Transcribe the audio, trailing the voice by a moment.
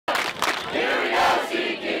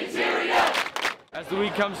As the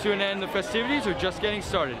week comes to an end, the festivities are just getting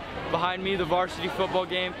started. Behind me, the varsity football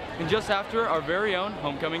game, and just after, our very own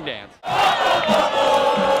homecoming dance.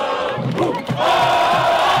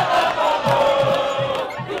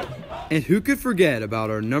 And who could forget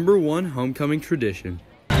about our #1 homecoming tradition?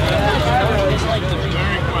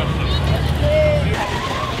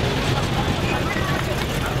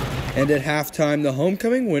 And at halftime, the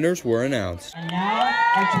homecoming winners were announced. And now,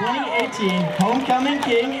 our 2018 homecoming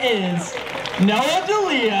king is Noah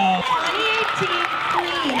DeLeo. 2018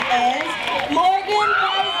 queen is Morgan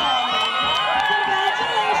Bison.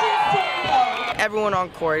 Congratulations to you both. Everyone on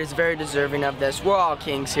court is very deserving of this. We're all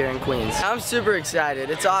kings here in Queens. I'm super excited.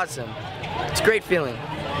 It's awesome. It's a great feeling.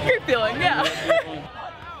 Great feeling, yeah.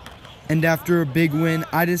 And after a big win,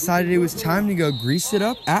 I decided it was time to go grease it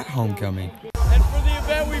up at homecoming. And for the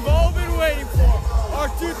event we've all been waiting for, our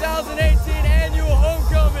 2018 annual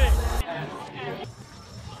homecoming.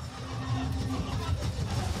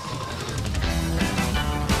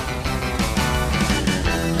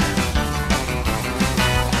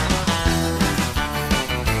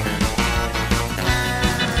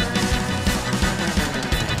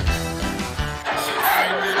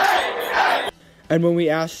 And when we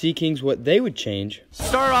asked Sea Kings what they would change,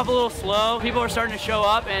 Started off a little slow. People are starting to show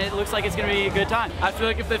up, and it looks like it's going to be a good time. I feel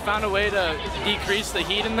like if they found a way to decrease the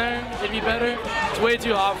heat in there, it'd be better. It's way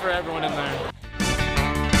too hot for everyone in there.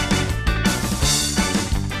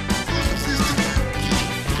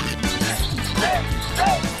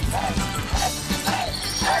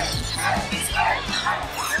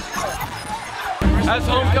 As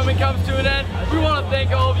homecoming comes to an end, we want to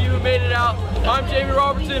thank all of you who made it out. I'm Jamie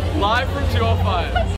Robertson, live from 205.